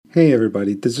Hey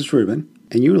everybody, this is Ruben,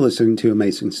 and you're listening to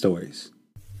Amazing Stories.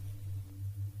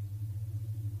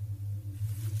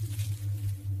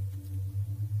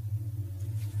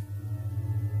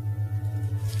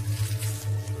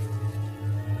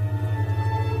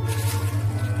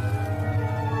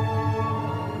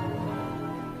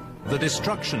 The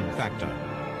Destruction Factor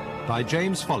by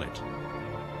James Follett,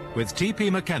 with T.P.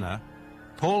 McKenna,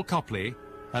 Paul Copley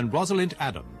and Rosalind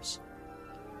Adams.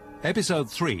 Episode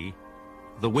 3,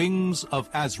 The Wings of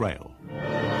Azrael.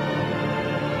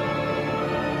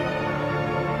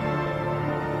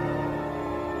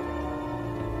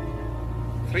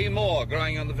 Three more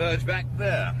growing on the verge back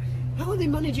there. How are they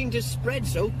managing to spread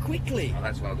so quickly? Well,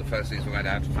 that's one of the first things we're going to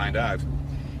have to find out.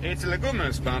 It's a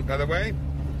leguminous plant, by the way.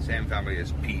 Same family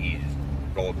as peas,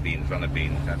 broad beans, runner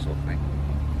beans, that sort of thing.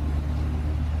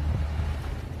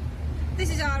 This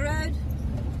is our road.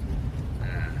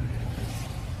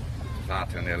 Far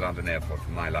too near London Airport for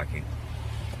my liking.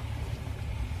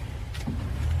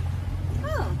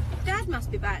 Oh, Dad must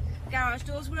be back. Garage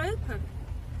doors were open.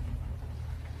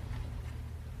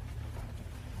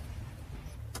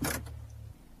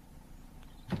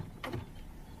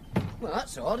 Well,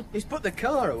 that's odd. He's put the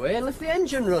car away and left the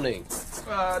engine running.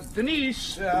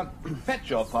 Denise, fetch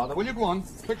your father, will you? Go on.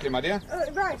 Quickly, my dear.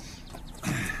 Right.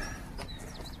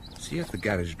 See if the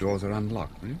garage doors are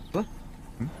unlocked, will you? What?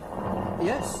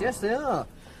 Yes, they are.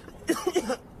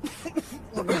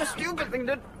 What a stupid thing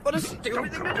to do. What a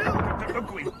stupid thing to do. Don't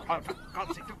go in. For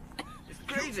God's sake, It's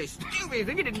crazy, stupid. You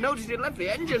think he didn't notice he'd left the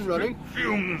engine running?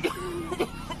 fumes.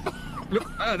 Look,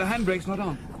 the handbrake's not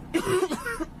on.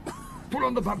 Pull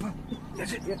on the bumper.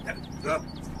 That's it.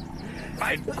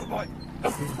 Fine, good boy.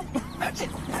 That's it.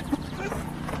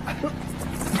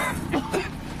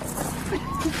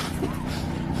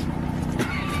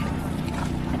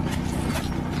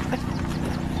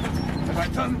 If I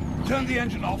turn the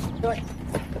engine off. Right.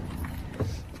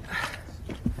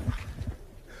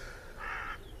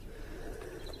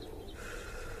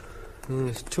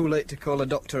 It's too late to call a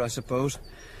doctor, I suppose.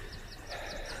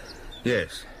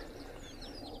 Yes.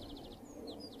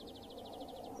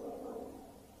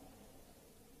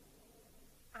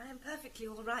 I am perfectly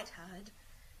all right, Howard.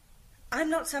 I'm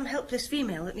not some helpless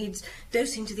female that needs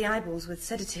dosing to the eyeballs with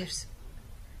sedatives.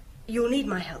 You'll need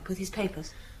my help with his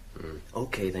papers.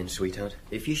 Okay then, sweetheart.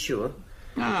 If you're sure.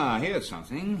 Here's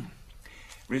something.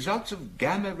 Results of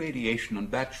gamma radiation on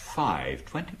batch 5,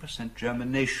 20%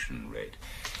 germination rate.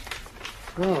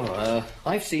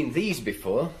 I've seen these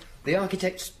before. The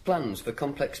architect's plans for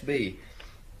Complex B.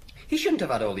 He shouldn't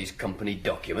have had all these company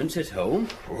documents at home.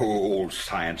 Oh, all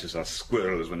scientists are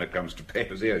squirrels when it comes to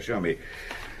papers. Here, show me.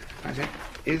 I say,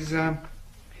 is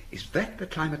that the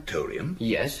climatorium?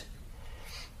 Yes.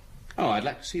 Oh, I'd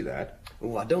like to see that.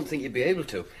 Oh, I don't think you'd be able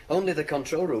to. Only the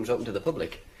control room's open to the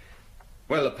public.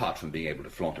 Well, apart from being able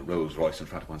to flaunt a Rolls Royce in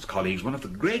front of one's colleagues, one of the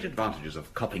great advantages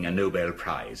of copying a Nobel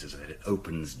Prize is that it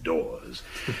opens doors.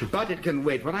 But it can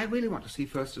wait. What I really want to see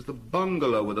first is the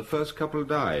bungalow where the first couple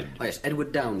died. Oh, yes,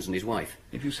 Edward Downes and his wife.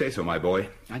 If you say so, my boy.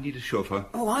 I need a chauffeur.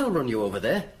 Oh, I'll run you over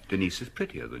there. Denise is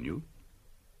prettier than you.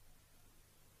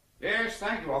 Yes,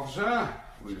 thank you, officer.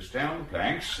 We'll stay on the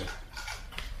planks.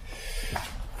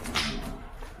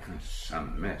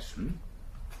 Some mess,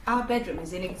 Our bedroom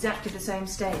is in exactly the same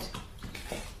state.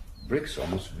 Bricks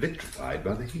almost vitrified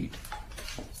by the heat.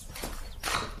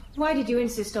 Why did you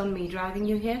insist on me driving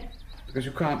you here? Because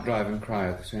you can't drive and cry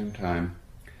at the same time.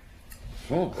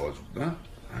 Floorboards, well,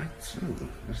 right so.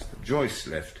 Just the joists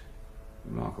left.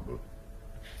 Remarkable.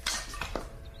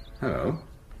 Hello.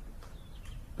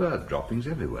 Bird droppings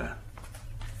everywhere.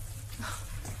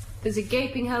 There's a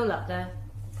gaping hole up there.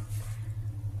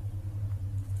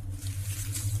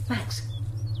 Max,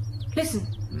 listen.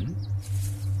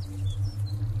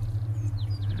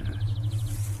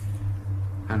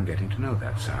 I'm getting to know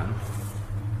that sound.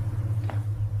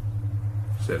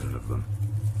 7 of them.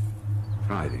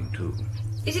 Thriving, too.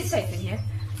 Is it safe in here?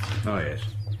 Oh, yes.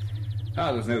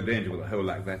 There's no danger with a hole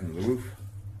like that in the roof.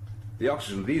 The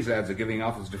oxygen these lads are giving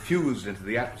off is diffused into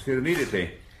the atmosphere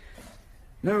immediately.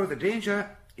 No, the danger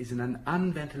is in an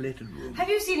unventilated room. Have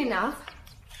you seen enough?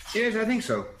 Yes, I think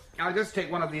so. I'll just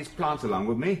take one of these plants along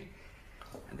with me.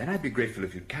 And then I'd be grateful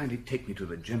if you'd kindly take me to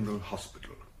the General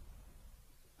Hospital.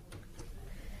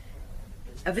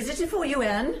 A visitor for you,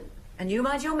 Anne. And you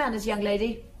mind your manners, young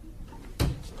lady.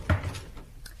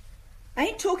 I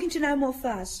ain't talking to no more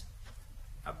fuzz.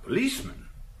 A policeman?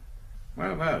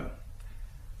 Well.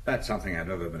 That's something I've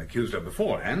never been accused of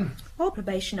before, Anne. Or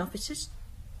probation officers.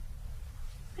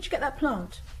 Where'd you get that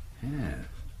plant? Yes.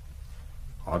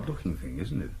 Odd-looking thing,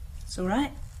 isn't it? It's all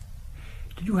right.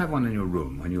 Did you have one in your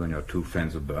room when you and your two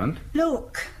friends were burnt?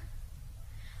 Look,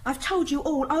 I've told you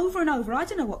all over and over. I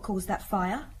don't know what caused that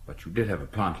fire. But you did have a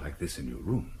plant like this in your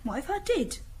room. What if I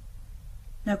did?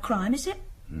 No crime, is it?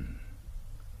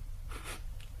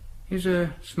 Is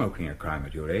smoking a crime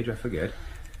at your age? I forget.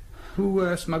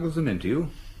 Who smuggles them into you?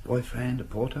 Boyfriend, a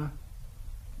porter?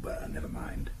 Well, never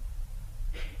mind.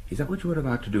 Is that what you were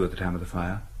about to do at the time of the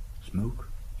fire? Smoke?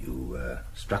 You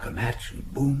struck a match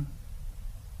and boom?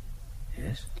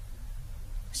 Yes?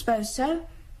 Suppose so.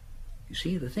 You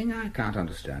see, the thing I can't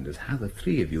understand is how the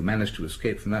three of you managed to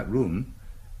escape from that room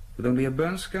with only a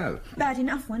burnt skull. Bad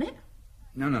enough, wasn't it?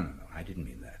 No, I didn't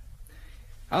mean that.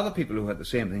 Other people who had the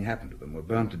same thing happen to them were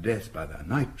burned to death by their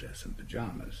nightdress and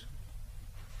pyjamas.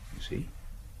 You see?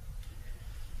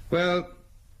 Well,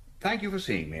 thank you for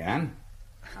seeing me, Anne.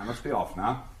 I must be off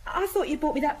now. I thought you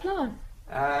bought me that plant.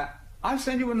 I'll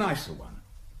send you a nicer one.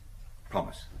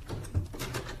 Promise.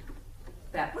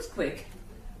 That was quick.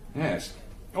 Yes.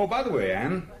 Oh, by the way,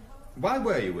 Anne, why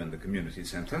were you in the community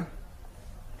centre?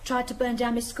 Tried to burn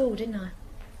down my school, didn't I?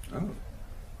 Oh.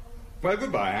 Well,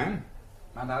 goodbye, Anne.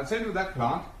 And I'll send you that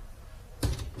plant.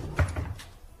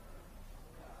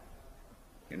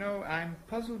 You know, I'm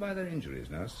puzzled by their injuries,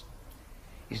 nurse.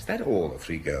 Is that all the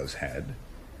three girls had?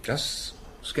 Just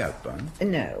scalp burn?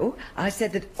 No, I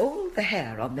said that all the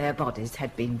hair on their bodies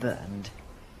had been burned.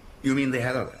 You mean they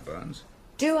had other burns?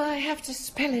 Do I have to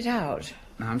spell it out?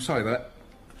 No, I'm sorry, but...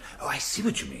 Oh, I see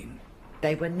what you mean.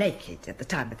 They were naked at the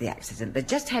time of the accident. They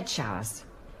just had showers.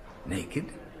 Naked?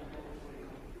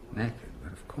 Naked,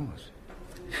 but of course.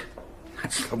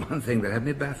 That's the one thing that had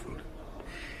me baffled.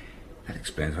 That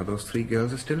explains how those three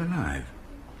girls are still alive.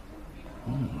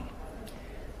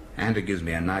 And it gives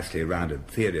me a nicely rounded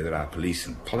theory that our police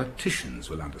and politicians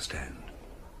will understand.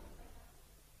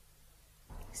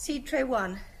 Seed tray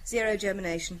 1, 0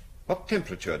 germination. What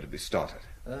temperature did we start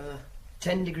at?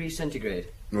 10 degrees centigrade.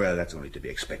 Well, that's only to be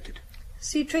expected.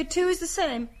 Seed tray 2 is the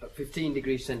same. 15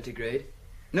 degrees centigrade.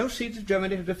 No seeds have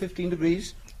germinated at 15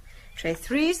 degrees. Tray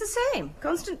 3 is the same.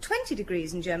 Constant 20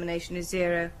 degrees and germination is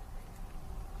 0.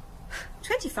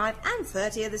 25 and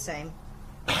 30 are the same.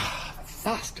 The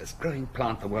fastest growing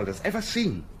plant the world has ever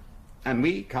seen. And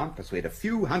we can't persuade a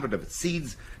few hundred of its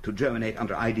seeds to germinate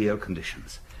under ideal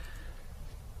conditions.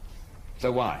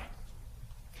 So why?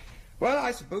 Well,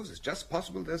 I suppose it's just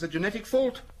possible there's a genetic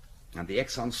fault, and the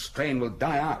exon strain will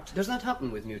die out. Does that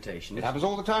happen with mutation? It happens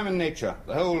all the time in nature.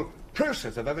 The whole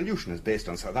process of evolution is based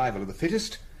on survival of the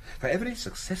fittest. For every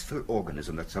successful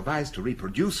organism that survives to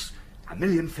reproduce, 1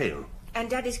 million fail. And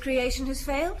Daddy's creation has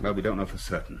failed? Well, we don't know for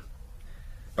certain.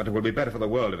 But it will be better for the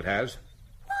world if it has.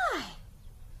 Why?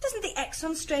 Doesn't the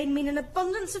exon strain mean an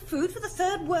abundance of food for the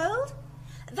third world?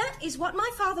 That is what my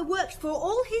father worked for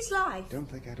all his life. Don't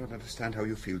think I don't understand how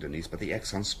you feel, Denise, but the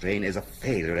exon strain is a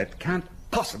failure. It can't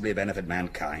possibly benefit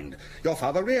mankind. Your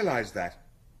father realized that.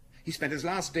 He spent his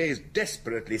last days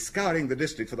desperately scouring the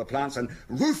district for the plants and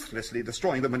ruthlessly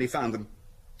destroying them when he found them.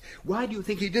 Why do you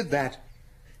think he did that?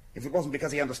 If it wasn't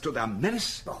because he understood our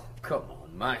menace? Oh, come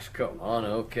on, Max, come on,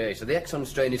 okay. So the exon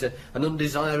strain is an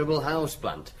undesirable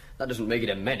houseplant. That doesn't make it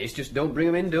a menace, just don't bring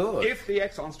them indoors. If the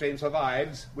exon strain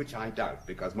survives, which I doubt,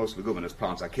 because most leguminous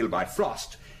plants are killed by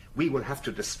frost, we will have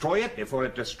to destroy it before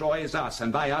it destroys us,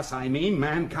 and by us I mean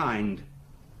mankind.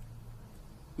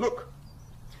 Look,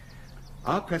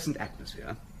 our present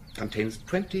atmosphere contains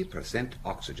 20%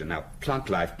 oxygen. Now, plant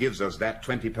life gives us that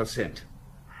 20%.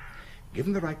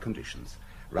 Given the right conditions,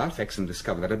 Ralph Exon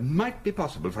discovered that it might be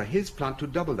possible for his plant to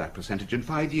double that percentage in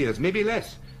 5 years, maybe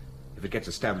less, if it gets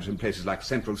established in places like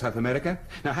Central South America.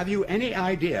 Now, have you any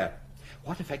idea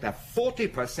what effect a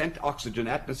 40% oxygen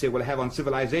atmosphere will have on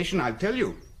civilization? I'll tell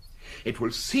you. It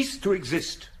will cease to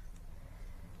exist.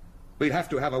 We'll have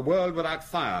to have a world without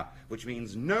fire, which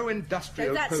means no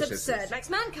industrial processes. That's absurd. Like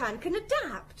mankind can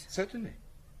adapt. Certainly.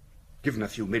 Given a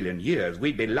few million years,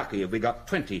 we'd be lucky if we got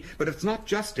 20. But it's not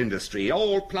just industry.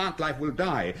 All plant life will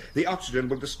die. The oxygen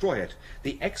will destroy it.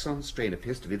 The exon strain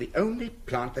appears to be the only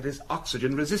plant that is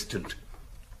oxygen resistant.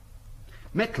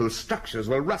 Metal structures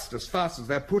will rust as fast as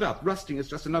they're put up. Rusting is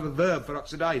just another verb for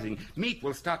oxidizing. Meat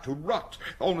will start to rot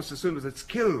almost as soon as it's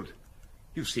killed.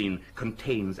 You've seen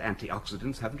contains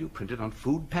antioxidants, haven't you, printed on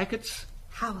food packets?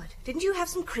 Howard, didn't you have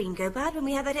some cream go bad when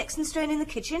we had that exon strain in the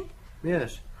kitchen?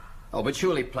 Yes. Oh, but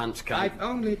surely plants can't... I've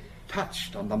only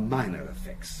touched on the minor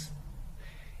effects.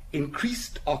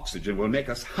 Increased oxygen will make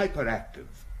us hyperactive.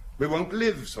 We won't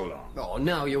live so long. Oh,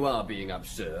 now you are being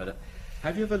absurd.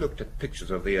 Have you ever looked at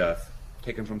pictures of the Earth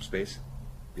taken from space?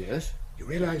 Yes. You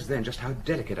realize then just how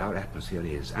delicate our atmosphere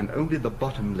is, and only the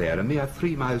bottom layer, a mere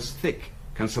 3 miles thick,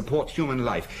 can support human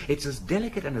life. It's as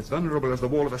delicate and as vulnerable as the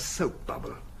wall of a soap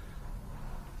bubble.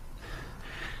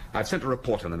 I've sent a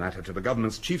report on the matter to the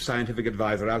government's chief scientific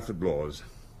advisor, Alfred Bloors,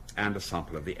 and a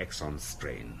sample of the Exxon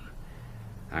strain.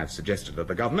 I've suggested that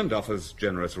the government offers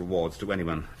generous rewards to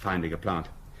anyone finding a plant.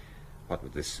 What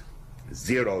with this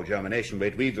zero germination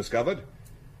rate we've discovered,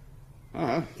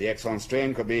 the Exxon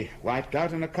strain could be wiped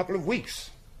out in a couple of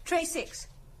weeks. Tray 6.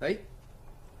 Hey?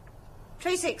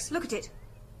 Tray 6, look at it.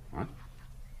 What?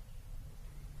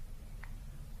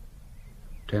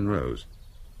 10 rows.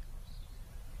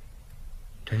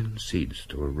 10 seeds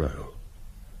to a row.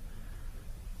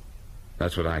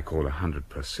 That's what I call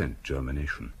 100%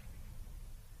 germination.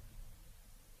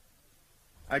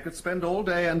 I could spend all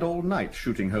day and all night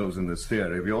shooting holes in this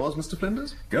theory of yours, Mr.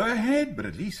 Flinders. Go ahead, but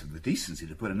at least have the decency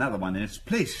to put another one in its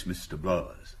place, Mr.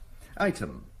 Bloors.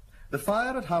 Item. The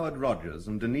fire at Howard Rogers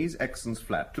and Denise Exon's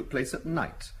flat took place at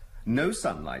night. No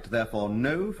sunlight, therefore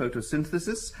no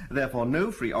photosynthesis, therefore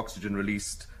no free oxygen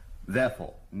released,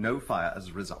 therefore no fire as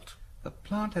a result. The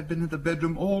plant had been in the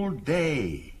bedroom all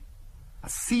day. A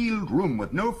sealed room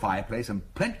with no fireplace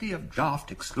and plenty of draft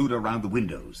excluder around the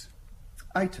windows.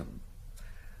 Item.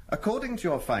 According to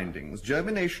your findings,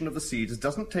 germination of the seeds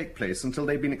doesn't take place until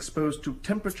they've been exposed to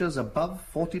temperatures above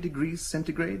 40 degrees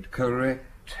centigrade? Correct.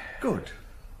 Good.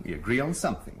 We agree on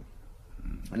something.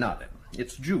 Now then,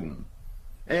 it's June.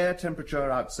 Air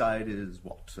temperature outside is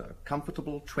what? A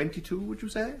comfortable 22, would you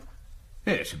say?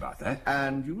 Yes, about that.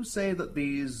 And you say that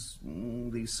these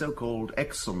so-called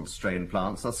Exxon strain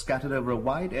plants are scattered over a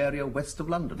wide area west of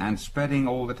London. And spreading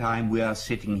all the time we are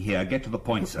sitting here. Get to the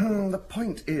point, sir. The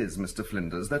point is, Mr.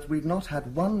 Flinders, that we've not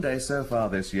had one day so far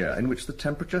this year in which the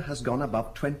temperature has gone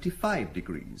above 25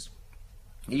 degrees.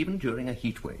 Even during a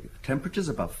heat wave, temperatures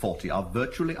above 40 are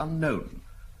virtually unknown.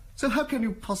 So how can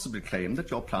you possibly claim that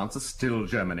your plants are still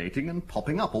germinating and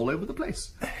popping up all over the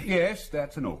place? Yes,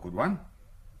 that's an awkward one.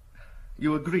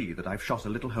 You agree that I've shot a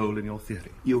little hole in your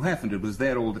theory? You haven't. It was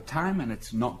there all the time, and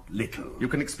it's not little. You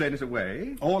can explain it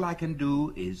away? All I can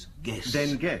do is guess.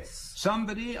 Then guess.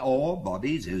 Somebody or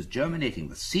bodies is germinating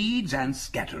the seeds and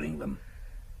scattering them.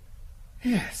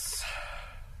 Yes.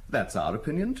 That's our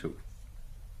opinion, too.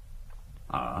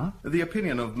 Ah? The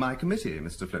opinion of my committee,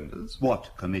 Mr. Flinders.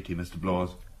 What committee, Mr. Bloors?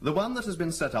 The one that has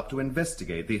been set up to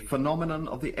investigate the phenomenon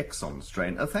of the Exxon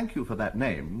strain. Thank you for that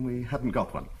name. We hadn't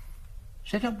got one.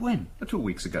 Set up when? 2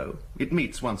 weeks ago. It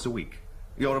meets once a week.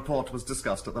 Your report was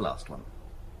discussed at the last one.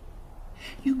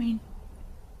 You mean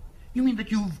that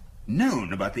you've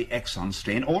known about the Exxon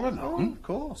strain all along? Oh, of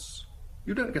course.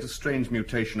 You don't get a strange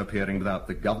mutation appearing without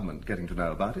the government getting to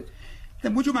know about it.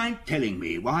 Then would you mind telling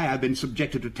me why I've been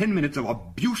subjected to 10 minutes of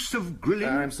abusive grilling?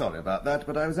 I'm sorry about that,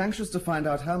 but I was anxious to find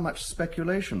out how much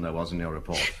speculation there was in your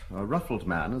report. A ruffled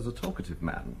man is a talkative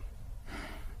man.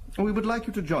 We would like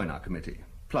you to join our committee,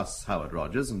 plus Howard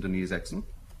Rogers and Denise Exon.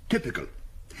 Typical.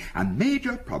 A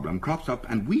major problem crops up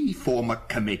and we form a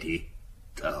committee.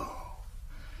 Oh.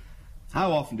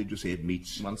 How often did you say it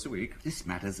meets? Once a week. This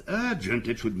matter's urgent.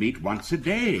 It should meet once a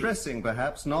day. Pressing,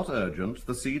 perhaps, not urgent.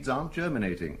 The seeds aren't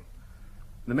germinating.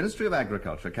 The Ministry of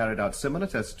Agriculture carried out similar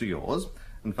tests to yours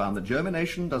and found that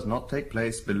germination does not take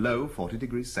place below 40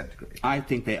 degrees centigrade. I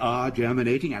think they are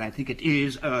germinating, and I think it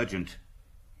is urgent.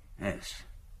 Yes.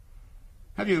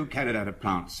 Have you carried out a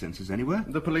plant census anywhere?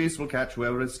 The police will catch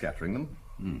whoever is scattering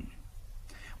them.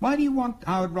 Why do you want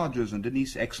Howard Rogers and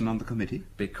Denise Exon on the committee?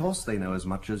 Because they know as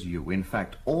much as you. In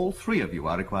fact, all three of you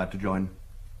are required to join.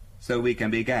 So we can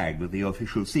be gagged with the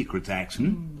Official Secrets Act,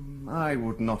 I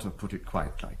would not have put it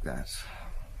quite like that.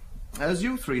 As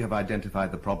you three have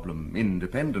identified the problem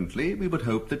independently, we would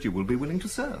hope that you will be willing to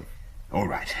serve. All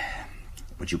right.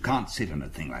 But you can't sit on a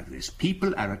thing like this.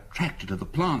 People are attracted to the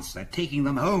plants. They're taking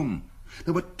them home.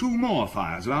 There were 2 more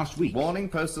fires last week. Warning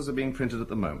posters are being printed at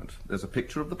the moment. There's a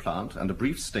picture of the plant and a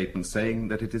brief statement saying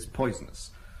that it is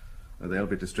poisonous. They'll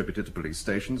be distributed to police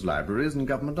stations, libraries, and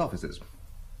government offices.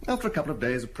 After a couple of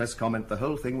days of press comment, the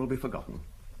whole thing will be forgotten.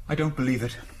 I don't believe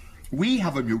it. We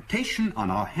have a mutation on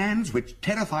our hands which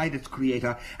terrified its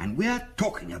creator, and we're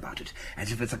talking about it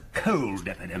as if it's a cold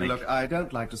epidemic. Look, I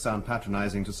don't like to sound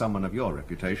patronizing to someone of your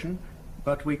reputation,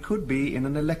 but we could be in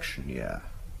an election year.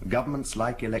 Governments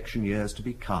like election years to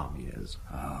be calm years.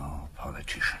 Oh,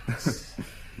 politicians.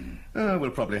 We'll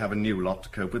probably have a new lot to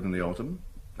cope with in the autumn,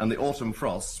 and the autumn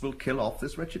frosts will kill off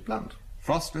this wretched plant.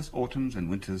 Frostless autumns and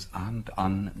winters aren't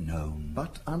unknown.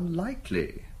 But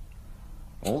unlikely.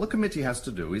 All the committee has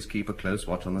to do is keep a close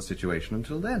watch on the situation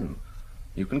until then.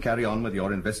 You can carry on with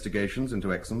your investigations into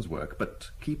Exxon's work, but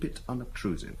keep it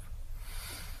unobtrusive.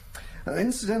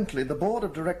 Incidentally, the board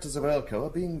of directors of Earlco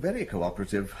are being very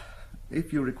cooperative.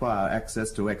 If you require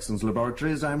access to Exxon's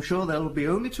laboratories, I'm sure they'll be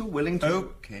only too willing to...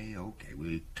 Okay,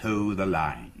 we'll toe the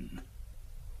line.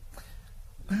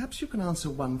 Perhaps you can answer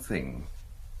one thing.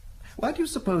 Why do you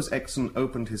suppose Exon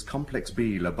opened his Complex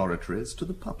B laboratories to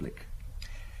the public?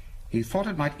 He thought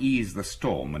it might ease the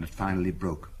storm when it finally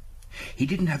broke. He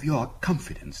didn't have your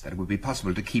confidence that it would be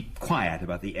possible to keep quiet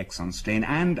about the Exon strain,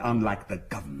 and unlike the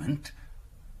government,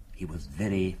 he was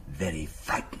very, very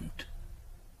frightened.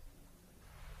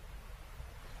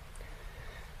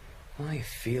 I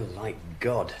feel like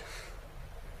God.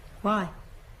 Why?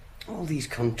 All these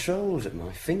controls at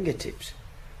my fingertips.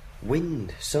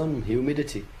 Wind, sun,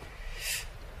 humidity.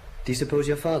 Do you suppose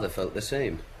your father felt the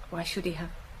same? Why should he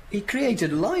have? He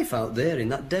created life out there in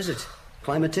that desert.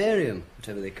 Climatarium,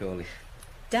 whatever they call it.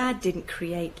 Dad didn't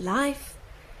create life.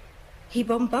 He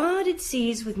bombarded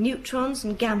seas with neutrons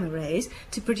and gamma rays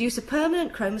to produce a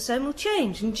permanent chromosomal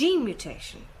change and gene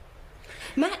mutation.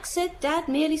 Max said Dad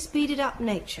merely speeded up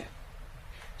nature.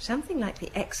 Something like the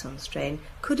Exon strain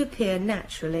could appear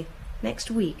naturally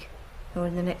next week or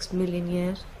in the next 1,000,000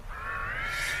 years.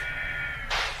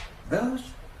 Those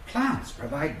plants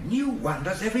provide new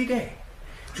wonders every day.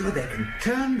 So they can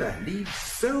turn their leaves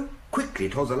so quickly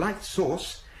towards the light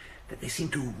source that they seem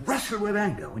to rustle with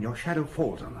anger when your shadow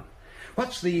falls on them.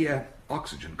 What's the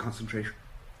oxygen concentration?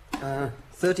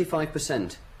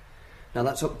 35%. Now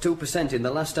that's up 2% in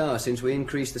the last hour since we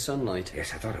increased the sunlight.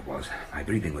 Yes, I thought it was. My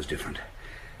breathing was different.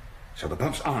 So the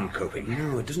pumps aren't coping.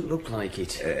 No, it doesn't look like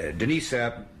it. Denise,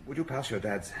 would you pass your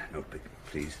dad's notebook,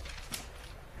 please?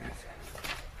 Yes.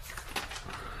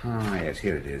 Yes,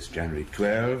 here it is, January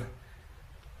 12.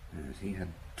 Yes, he had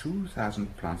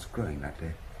 2,000 plants growing that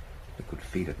day. Liquid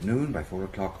feed at noon. By 4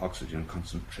 o'clock, oxygen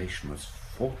concentration was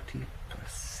 40%.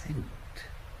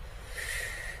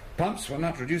 Pumps were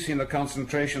not reducing the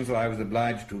concentration, so I was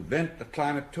obliged to vent the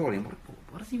climatorium.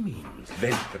 What does he mean,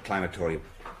 vent the climatorium?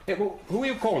 Hey, well, who are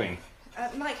you calling?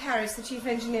 Mike Harris, the chief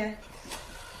engineer.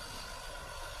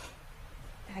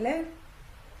 Hello?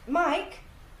 Mike?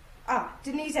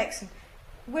 Denise Exon.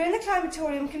 We're in the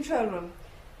climatorium control room.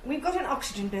 We've got an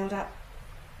oxygen build-up.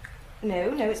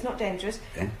 No, it's not dangerous.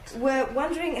 Vent? We're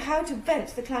wondering how to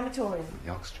vent the climatorium.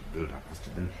 The oxygen build-up must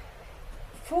have been...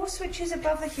 4 switches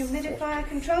above the humidifier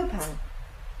control panel.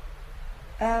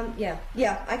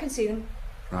 Yeah, I can see them.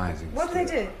 Rising. What do they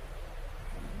do?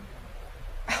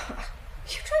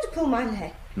 You trying to pull my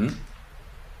leg?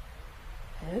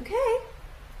 Okay.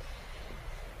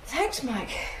 Thanks,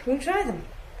 Mike. We'll try them.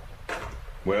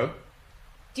 Well?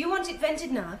 Do you want it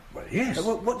vented now? Well, yes.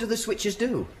 What do the switches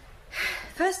do?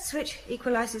 First switch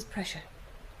equalises pressure.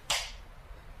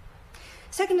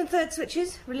 Second and third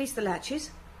switches release the latches.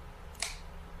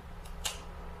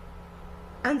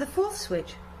 And the fourth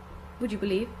switch, would you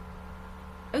believe,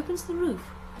 opens the roof.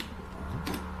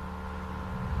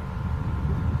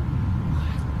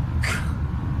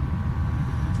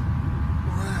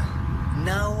 Wow.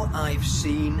 Now I've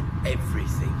seen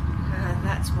everything.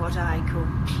 That's what I call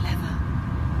clever.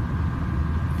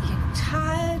 The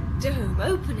entire dome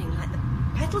opening like the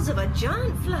petals of a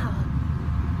giant flower.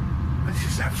 This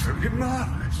is absolutely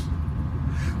marvellous.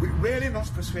 We really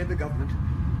must persuade the government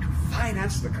to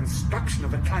finance the construction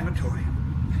of a climatorium.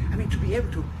 I mean, to be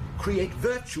able to create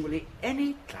virtually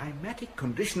any climatic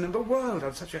condition in the world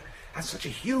on such a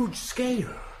huge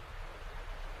scale.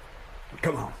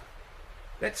 Come on,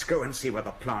 let's go and see what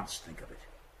the plants think of it.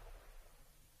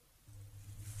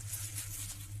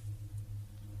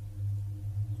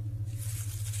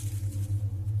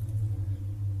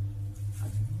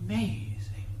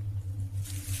 Amazing.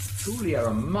 Truly a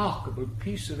remarkable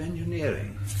piece of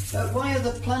engineering. Why are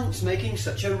the plants making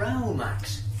such a row,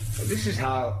 Max? Well, this is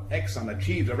how Exxon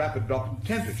achieved a rapid drop in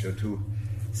temperature to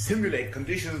simulate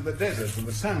conditions in the desert when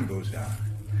the sun goes down.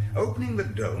 Opening the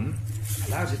dome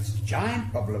allows its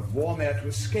giant bubble of warm air to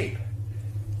escape.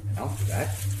 And after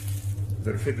that,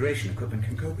 the refrigeration equipment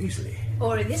can cope easily.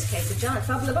 Or in this case, a giant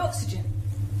bubble of oxygen.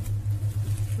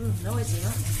 Noisy,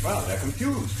 aren't they? Well, they're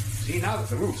confused. See, now that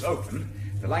the roof's open,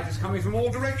 the light is coming from all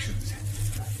directions.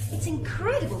 It's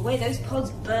incredible the way those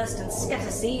pods burst and scatter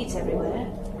seeds everywhere.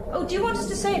 Oh, do you want us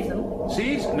to save them?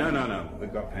 Seeds? No.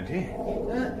 We've got plenty.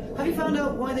 Have you found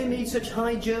out why they need such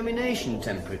high germination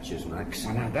temperatures, Max?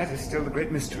 Well, now, that is still the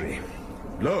great mystery.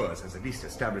 Blowers has at least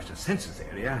established a census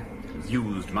area. It was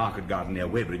used market garden near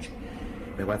Weybridge.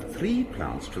 There were 3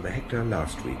 plants to the hectare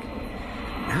last week.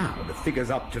 Now the figure's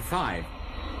up to 5.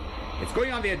 It's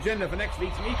going on the agenda for next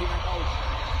week's meeting, and oh,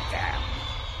 damn.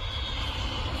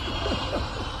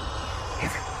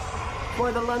 Why,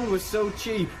 the land was so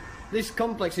cheap. This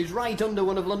complex is right under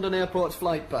one of London Airport's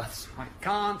flight paths. I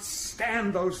can't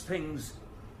stand those things.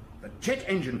 The jet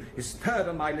engine is third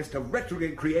on my list of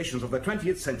retrograde creations of the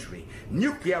 20th century.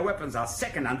 Nuclear weapons are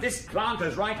second, and this plant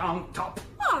is right on top.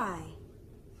 Why?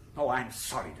 Oh, I'm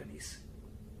sorry, Denise.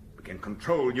 We can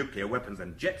control nuclear weapons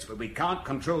and jets, but we can't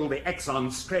control the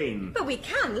Exxon strain. But we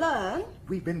can learn.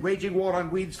 We've been waging war on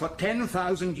weeds for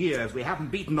 10,000 years. We haven't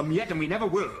beaten them yet, and we never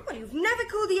will. Well, you've never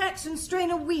called the Exxon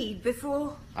strain a weed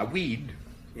before. A weed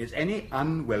is any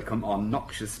unwelcome or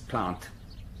noxious plant.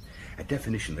 A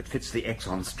definition that fits the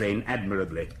Exxon strain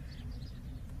admirably.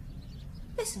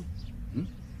 Listen.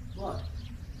 What?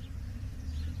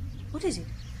 What is it?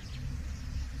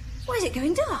 Why is it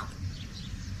going dark?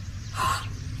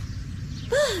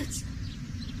 Birds!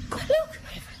 Look!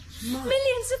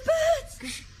 Millions of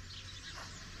birds!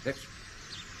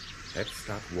 Let's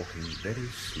start walking very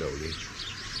slowly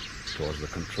towards the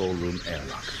control room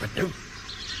airlock. But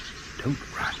don't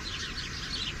run.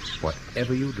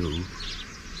 Whatever you do,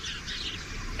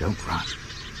 don't run.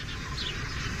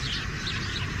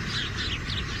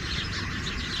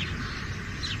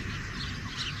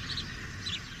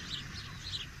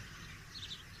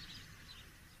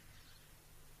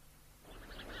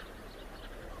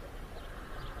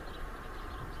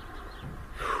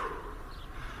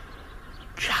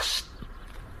 Just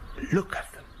look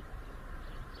at them.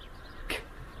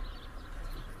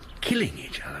 Killing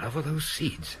each other over those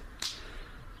seeds.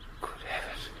 Good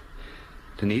heavens.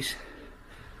 Denise,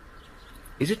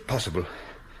 is it possible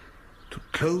to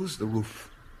close the roof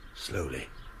slowly?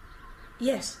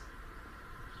 Yes.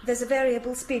 There's a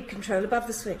variable speed control above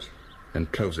the switch. Then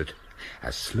close it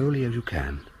as slowly as you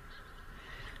can.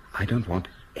 I don't want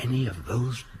any of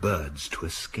those birds to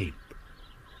escape.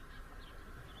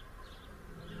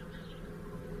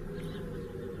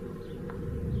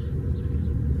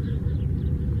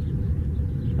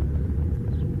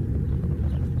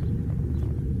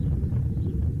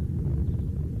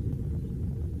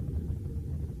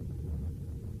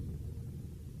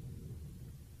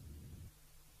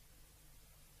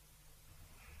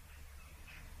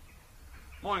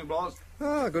 Morning, boss.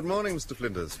 Good morning, Mr.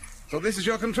 Flinders. So this is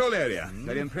your control area.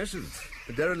 Very impressive.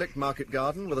 A derelict market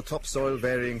garden with a topsoil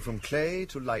varying from clay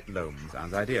to light loam.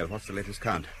 Sounds ideal. What's the latest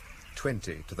count?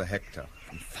 20 to the hectare.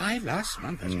 5 last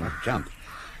month. That's quite a jump.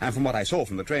 And from what I saw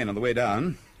from the train on the way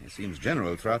down, it seems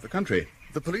general throughout the country.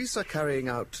 The police are carrying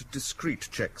out discreet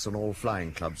checks on all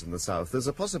flying clubs in the south. There's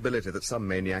a possibility that some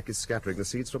maniac is scattering the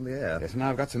seeds from the air. Yes, now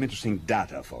I've got some interesting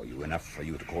data for you, enough for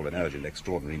you to call an urgent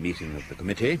extraordinary meeting of the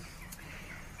committee.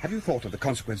 Have you thought of the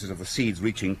consequences of the seeds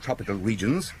reaching tropical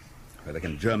regions, where they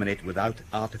can germinate without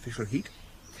artificial heat?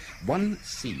 One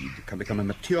seed can become a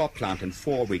mature plant in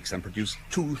 4 weeks and produce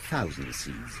 2,000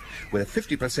 seeds. With a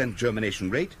 50%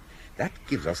 germination rate, that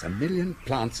gives us 1 million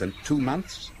plants in 2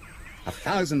 months,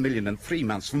 1,000 million in 3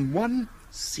 months from one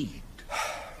seed.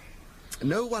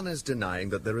 No one is denying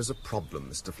that there is a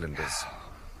problem, Mr. Flinders.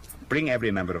 Bring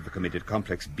every member of the committee to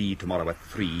Complex B tomorrow at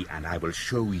 3, and I will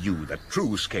show you the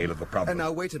true scale of the problem. And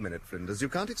now, wait a minute, Flinders. You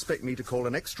can't expect me to call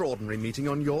an extraordinary meeting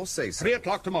on your say-so. 3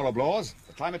 o'clock tomorrow, Blaws.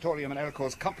 The Climatorium in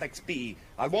Elco's Complex B.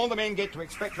 I'll warn the main gate to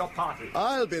expect your party.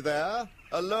 I'll be there,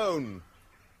 alone.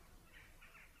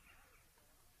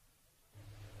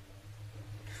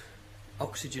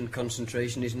 Oxygen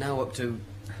concentration is now up to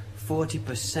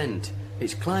 40%.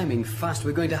 It's climbing fast.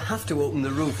 We're going to have to open the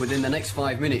roof within the next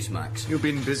 5 minutes, Max. You've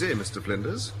been busy, Mr.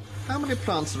 Flinders. How many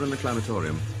plants are in the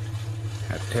climatorium?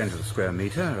 At 10 to the square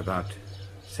metre, about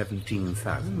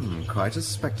 17,000. Quite a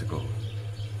spectacle.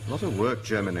 A lot of work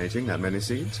germinating that many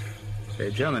seeds. They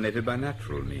germinated by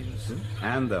natural means,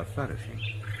 and they're flourishing.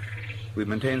 We've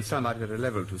maintained sunlight at a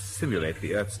level to simulate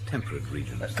the Earth's temperate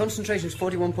regions. Concentration's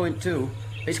 41.2.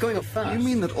 It's going up fast. You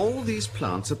mean that all these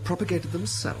plants have propagated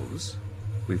themselves?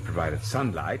 We've provided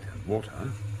sunlight and water.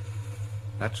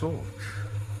 That's all.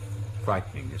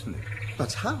 Frightening, isn't it?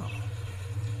 But how?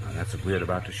 Well, that's what we're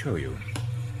about to show you.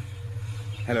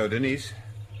 Hello, Denise.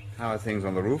 How are things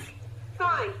on the roof?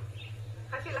 Fine.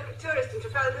 I feel like a tourist in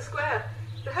Trafalgar Square.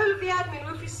 The whole of the admin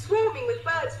roof is swarming with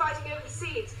birds fighting over the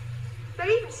seeds. They're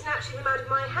even snatching them out of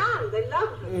my hand. They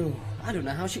love them. Ooh, I don't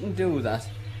know how she can do that.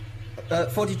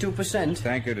 42%.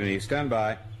 Thank you, Denise. Stand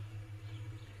by.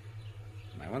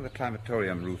 Now, when the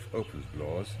climatorium roof opens,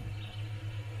 Blaws,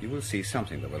 you will see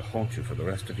something that will haunt you for the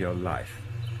rest of your life.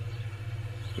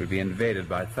 We'll be invaded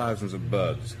by thousands of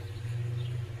birds.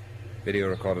 Video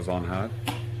recorders on, Howard.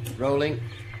 Rolling.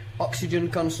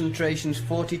 Oxygen concentration's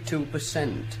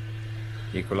 42%.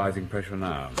 Equalizing pressure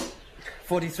now.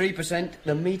 43%.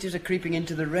 The meters are creeping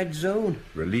into the red zone.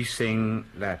 Releasing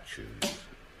latches.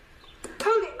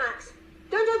 Hold it, Max.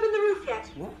 Don't open the roof yet.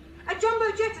 What? A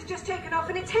jumbo jet has just taken off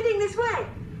and it's heading this way.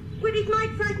 Well, it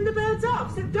might frighten the birds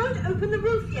off, so don't open the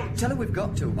roof yet. Tell her we've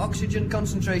got to. Oxygen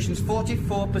concentration's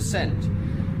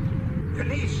 44%.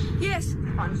 Denise! Yes?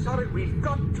 I'm sorry, we've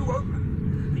got to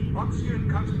open. The Oxygen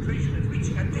concentration is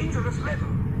reaching a dangerous level.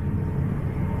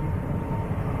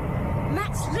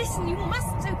 Max, listen, you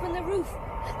mustn't open the roof.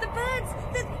 The birds,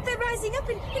 they're rising up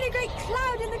in a great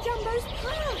cloud in the Jumbo's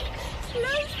path.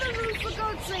 Close the roof, for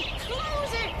God's sake,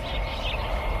 close it!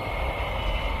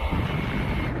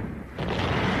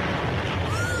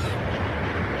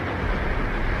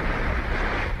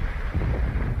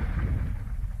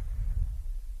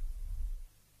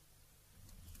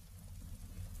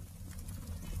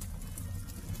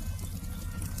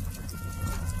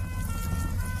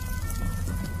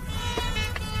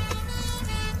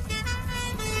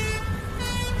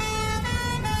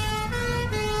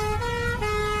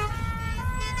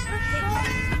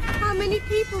 How many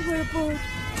people were aboard?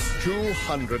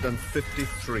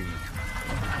 253. It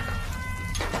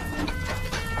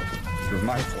was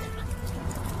my fault.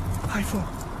 My fault.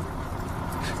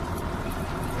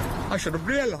 I should have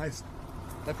realized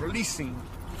that releasing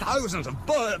thousands of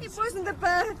birds... It wasn't the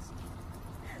birds.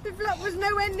 The flap was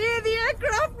nowhere near the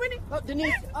aircraft when it... Oh,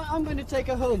 Denise, I'm going to take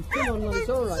her home. Come on, love, it's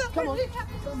all right. Come on.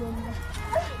 Come on.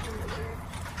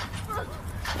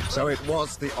 So it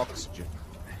was the oxygen.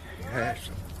 Yes.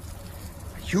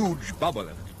 A huge bubble of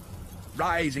it,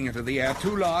 rising into the air,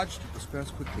 too large to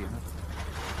disperse quickly enough.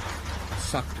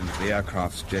 Sucked into the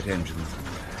aircraft's jet engines.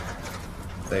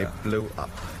 They blew up.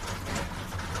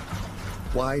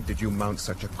 Why did you mount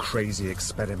such a crazy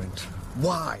experiment?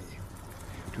 Why?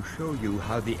 To show you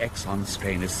how the Exxon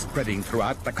strain is spreading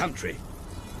throughout the country.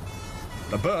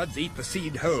 The birds eat the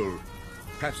seed whole.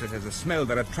 Perhaps it has a smell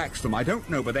that attracts them, I don't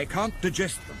know, but they can't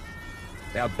digest them.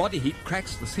 Their body heat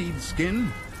cracks the seed's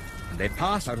skin, and they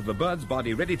pass out of the bird's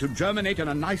body ready to germinate in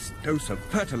a nice dose of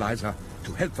fertilizer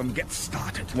to help them get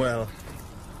started. Well,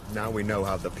 now we know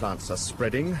how the plants are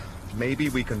spreading. Maybe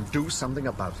we can do something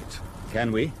about it.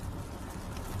 Can we?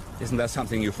 Isn't there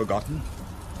something you've forgotten?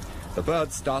 The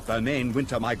birds start their main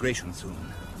winter migration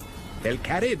soon. They'll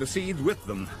carry the seeds with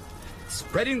them,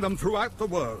 spreading them throughout the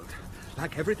world.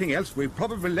 Like everything else, we've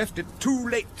probably left it too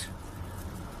late.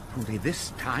 Only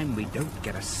this time we don't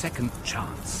get a second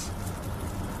chance.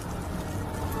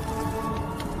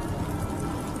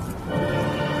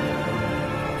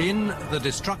 In The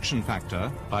Destruction Factor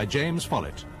by James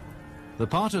Follett, the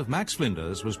part of Max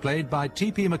Flinders was played by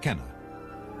T.P. McKenna.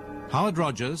 Howard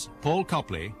Rogers, Paul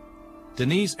Copley,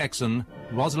 Denise Exon,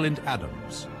 Rosalind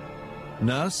Adams.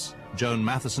 Nurse, Joan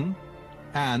Matheson.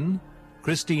 Anne,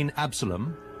 Christine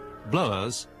Absalom.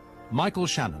 Blowers, Michael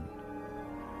Shannon.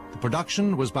 The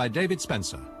production was by David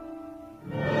Spencer.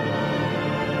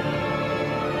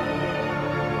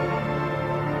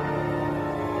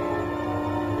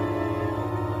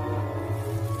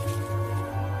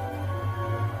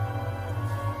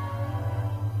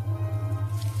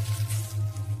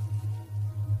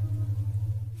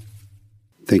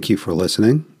 Thank you for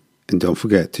listening, and don't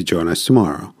forget to join us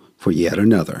tomorrow for yet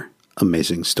another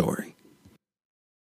amazing story.